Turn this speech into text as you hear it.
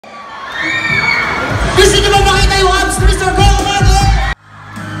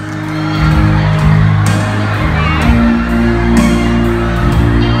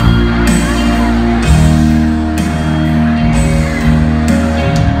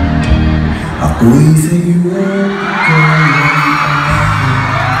We say you were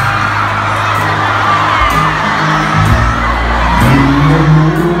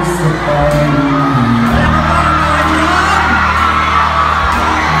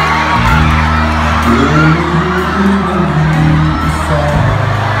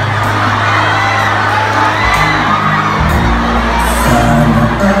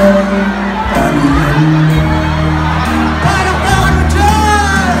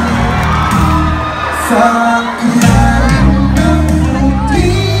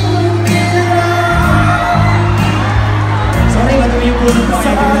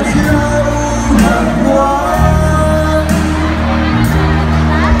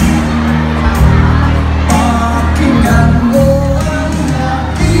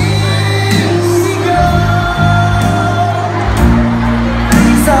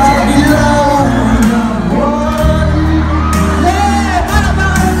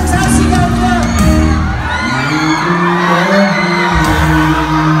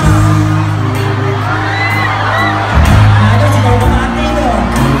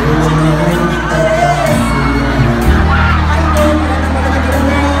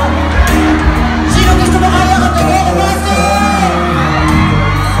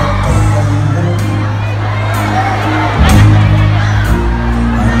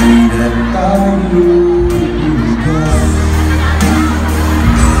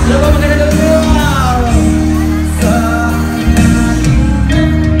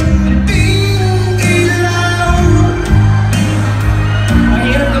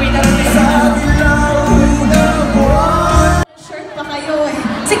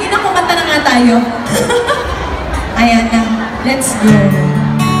ayan na, let's go.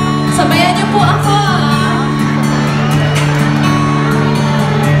 Sabayan niyo po ako.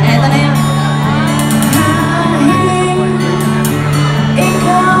 Eto na yan.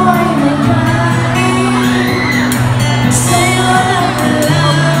 Ikaw ay nagkain, sa'yo lang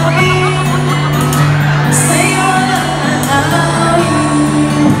alawin, sa'yo lang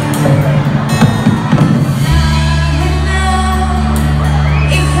alawin. Dahil na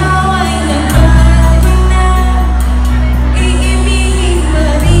ikaw ay nagkain na, iibigin ka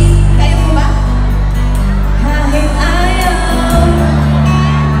rin. Kaya mo ba? Kahit ayaw,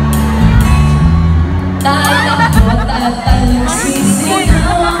 tatakbo, tatalong,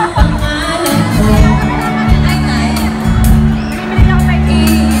 sisigaw ang pangalan ko.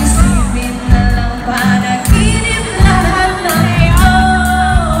 Iisipin na lang panaginip lahat ng ito.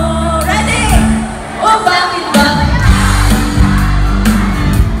 Ready? O bakit ba?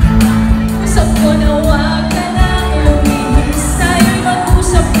 Usap ko na wag ka nang lumihis, tayo'y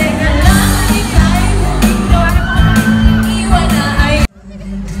mag-usap, teka lang, ika'y humito. Iwan na ay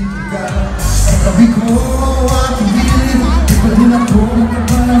Sabi ko at hindi pa rin ako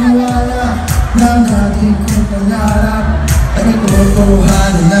magpapaniwala na ang ating kong pangarap ay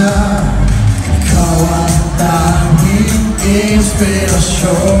nagtotohanan na. Ikaw ang tanging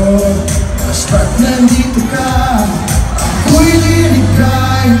inspirasyon, basta't nandito ka, ako'y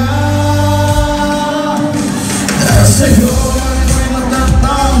liligaya. Dahil sa'yo ako'y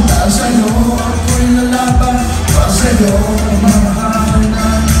matatang, dahil sa'yo ako'y lalaban, dahil sa'yo ang mamahal na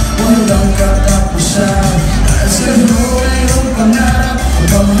walang katapusan. Dahil sa'yo ay iyong pangarap, ang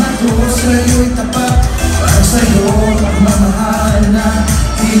pamahal ko sa'yo'y tapat. Para sa'yo ang mamahal na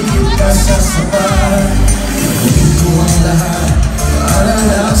higit pa sa sapat. Gagawin ko ang lahat para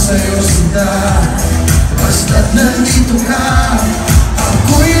lang sa'yo sinta, basta't nandito ka,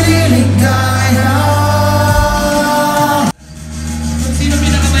 ako'y liligaya. Sino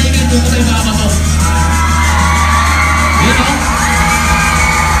pinakamaingat doon sa mama mo? You know?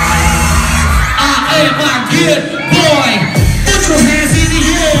 I am a good boy. Put your hands in the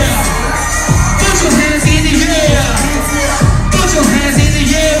air. Put your hands in the air. Put your hands in the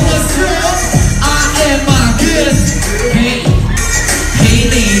air. What's up? I am a good. Hey,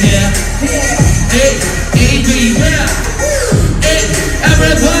 hey lady. Hey, hey baby. Hey,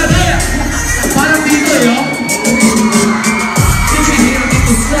 everybody. Parang dito yun. Ibigay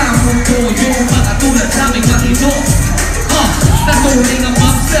dito sa mundo yung mga tulad naming mahino. Natuling ang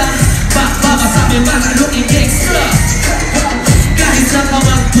mapsa, masabi mga looking extra.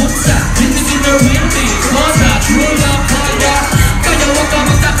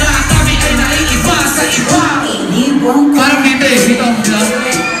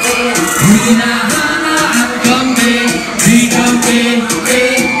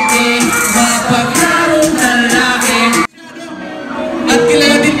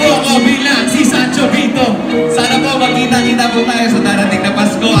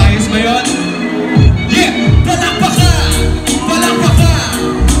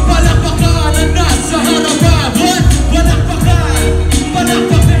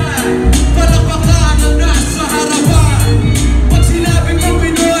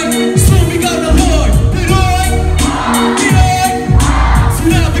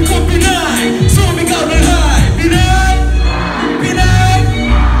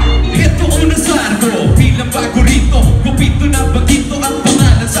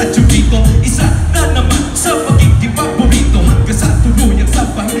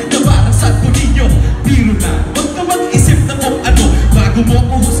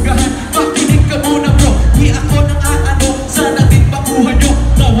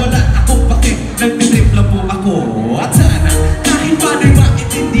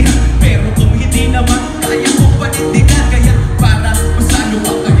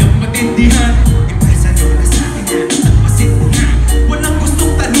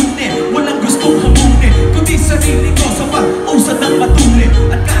 huli.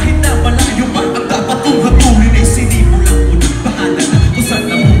 At kahit na malayo pa ang dapat kong hatulin, ay sinimulan ko ng bahala na kung saan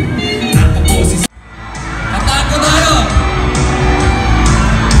na mo. Ako po si... Atako tayo!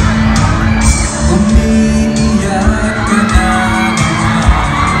 Umiiyak ka na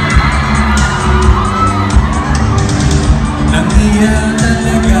naman.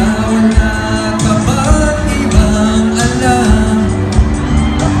 Talaga wala ka ba't ibang alam?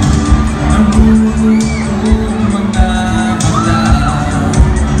 Ang buong mga mata,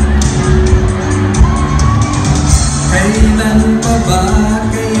 kailan pa ba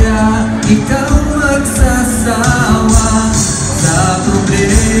kaya ikaw magsasawa sa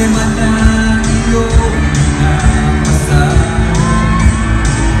problema na iyong nakasan?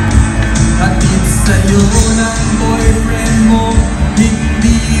 Hatid sa'yo ng boyfriend mo,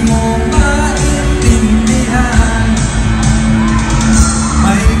 hindi mo maintindihan.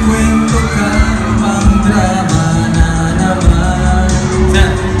 May kwento ka pang drama na naman.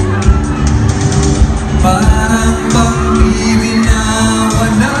 Parang pang-ibig na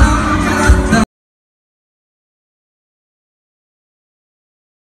walang kata.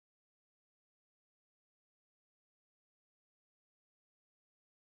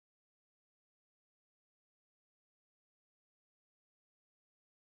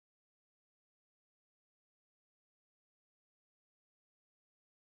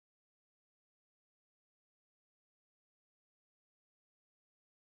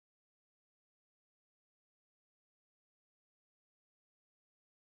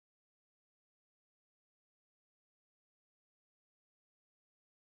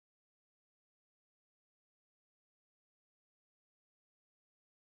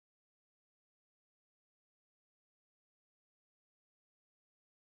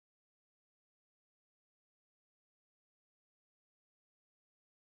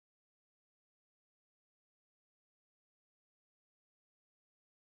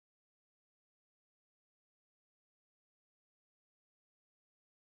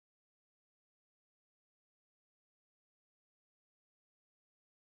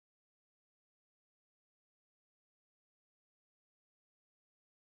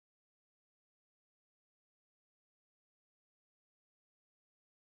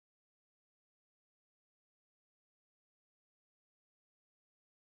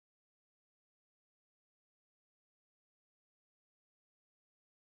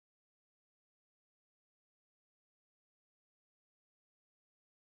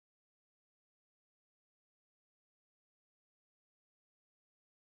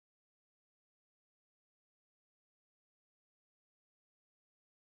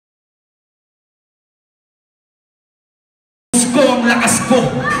 Ko ang lakas ko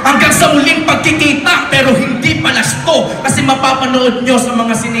hanggang sa muling pagkikita, pero hindi palasto kasi mapapanood nyo sa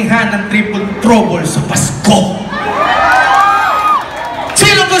mga sinihan ng Tripol Trobol sa Pasko.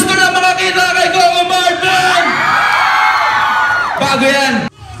 Sino gusto na makakita kay Coco Balbon? Bago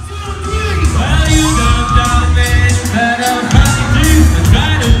yan.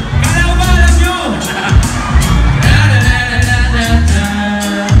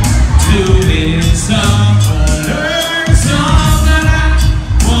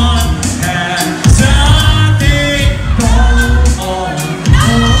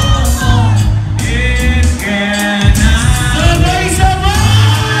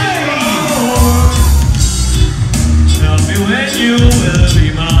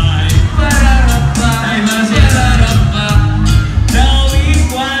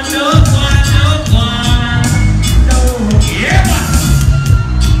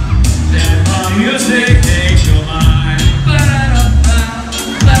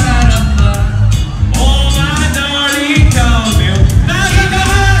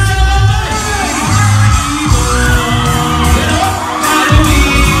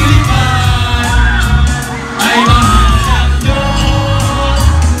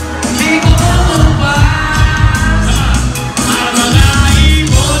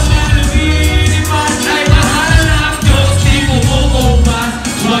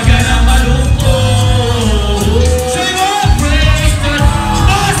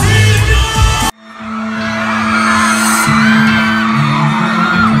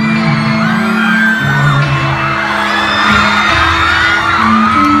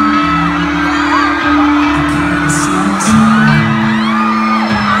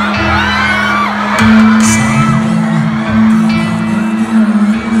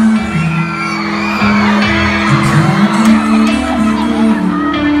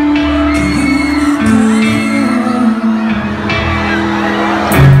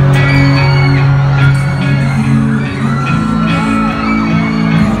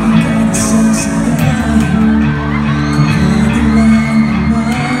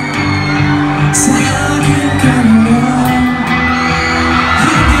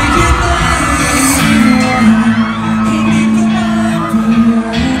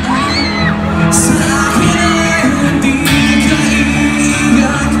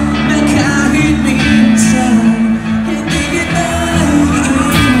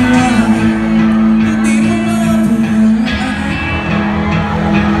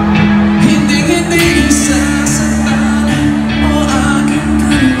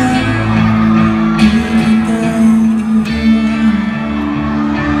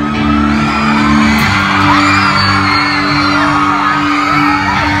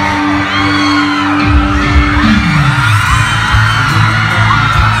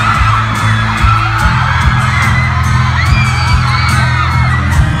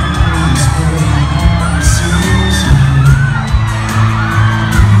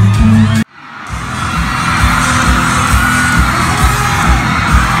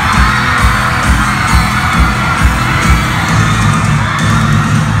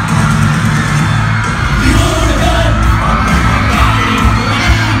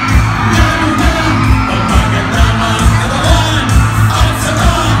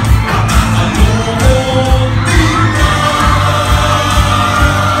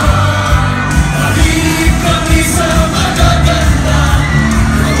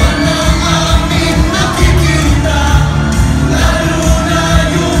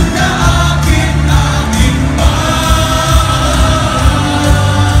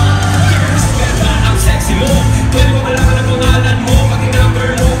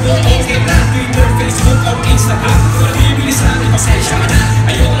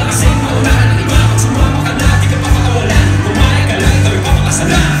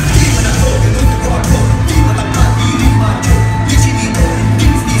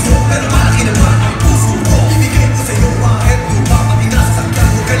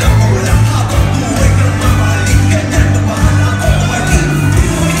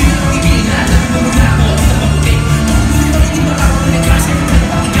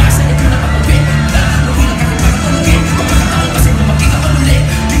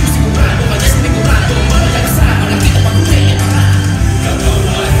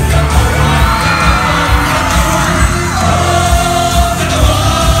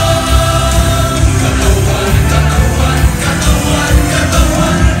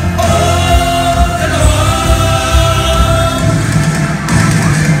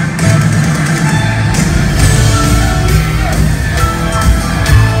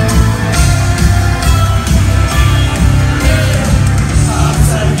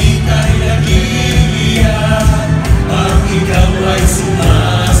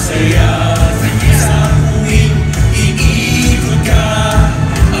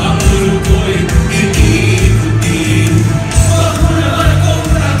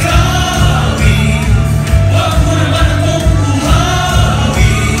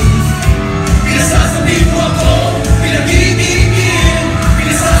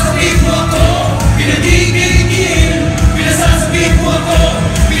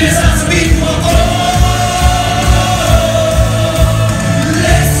 Yes, I'm a big